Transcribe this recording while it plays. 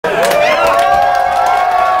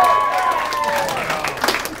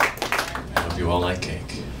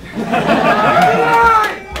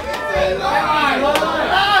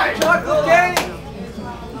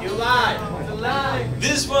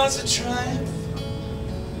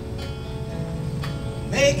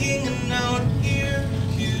making a note here,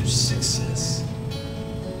 huge success.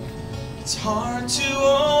 It's hard to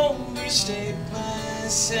overstate my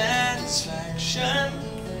satisfaction.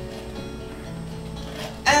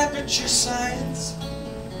 Aperture science.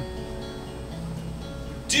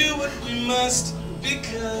 Do what we must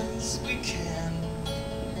because we can,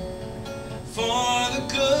 for the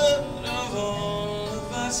good of all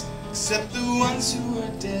of us, except the ones who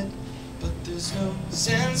are dead. But there's no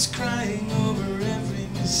sense crying over every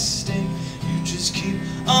mistake. You just keep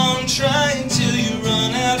on trying till you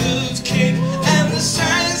run out of cake, and the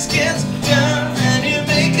science gets done, and you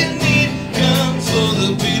make a neat gun for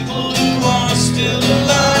the people who are still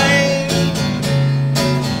alive.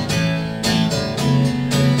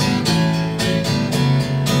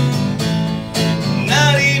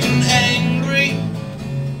 Not even angry,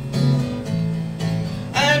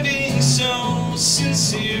 I'm being so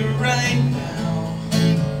sincere right now.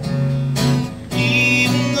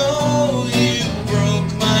 Even though you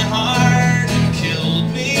broke my heart and killed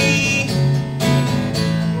me,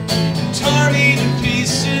 tore me to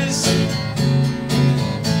pieces,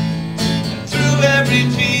 and threw every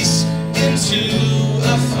piece into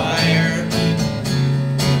a fire.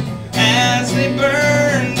 As they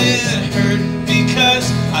burned, it hurt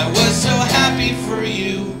because I was so happy for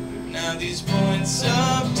you. Now these points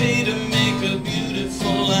of data make a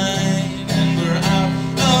beautiful line, and we're out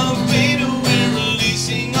of beta, we're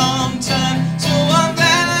releasing on time. So I'm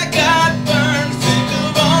glad I got burned. Think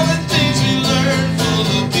of all the things we learned for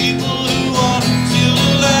the people who are still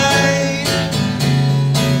alive.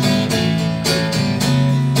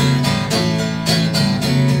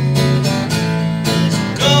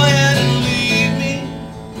 Go ahead and leave me.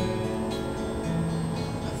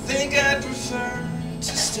 I think I'd prefer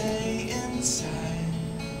to stay inside.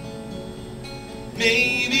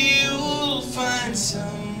 Maybe you'll find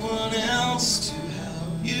someone else to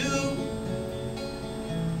help you.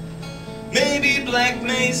 Maybe Black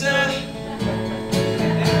Mesa.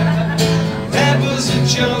 That was a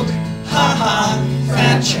joke, haha,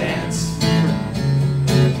 fat chance.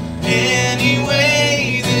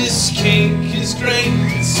 Anyway, this cake is great,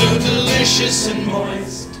 it's so delicious and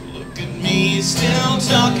moist. Look at me still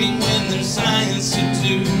talking when there's science to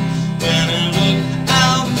do. When I look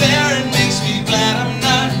out there, it makes me glad I'm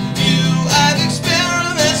not you. I've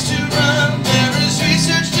experiments to run, there is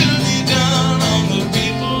research to be done on the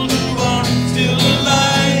people who are still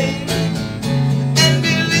alive. And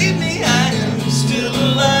believe me, I am still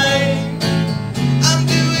alive. I'm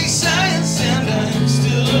doing science and I'm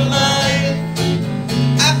still alive.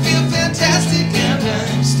 I feel fantastic and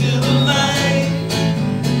I'm still alive.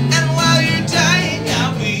 And while you're dying,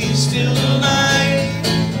 I'll be still alive.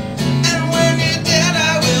 And when you're dead,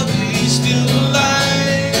 I will be still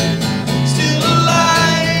alive. Still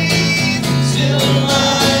alive. Still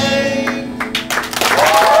alive.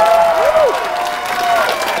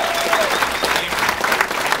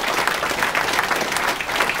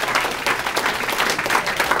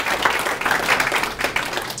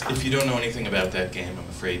 If you don't know anything about that game, I'm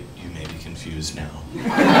afraid you may be confused now.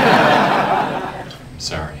 I'm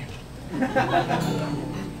sorry.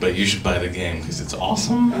 But you should buy the game because it's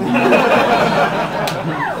awesome.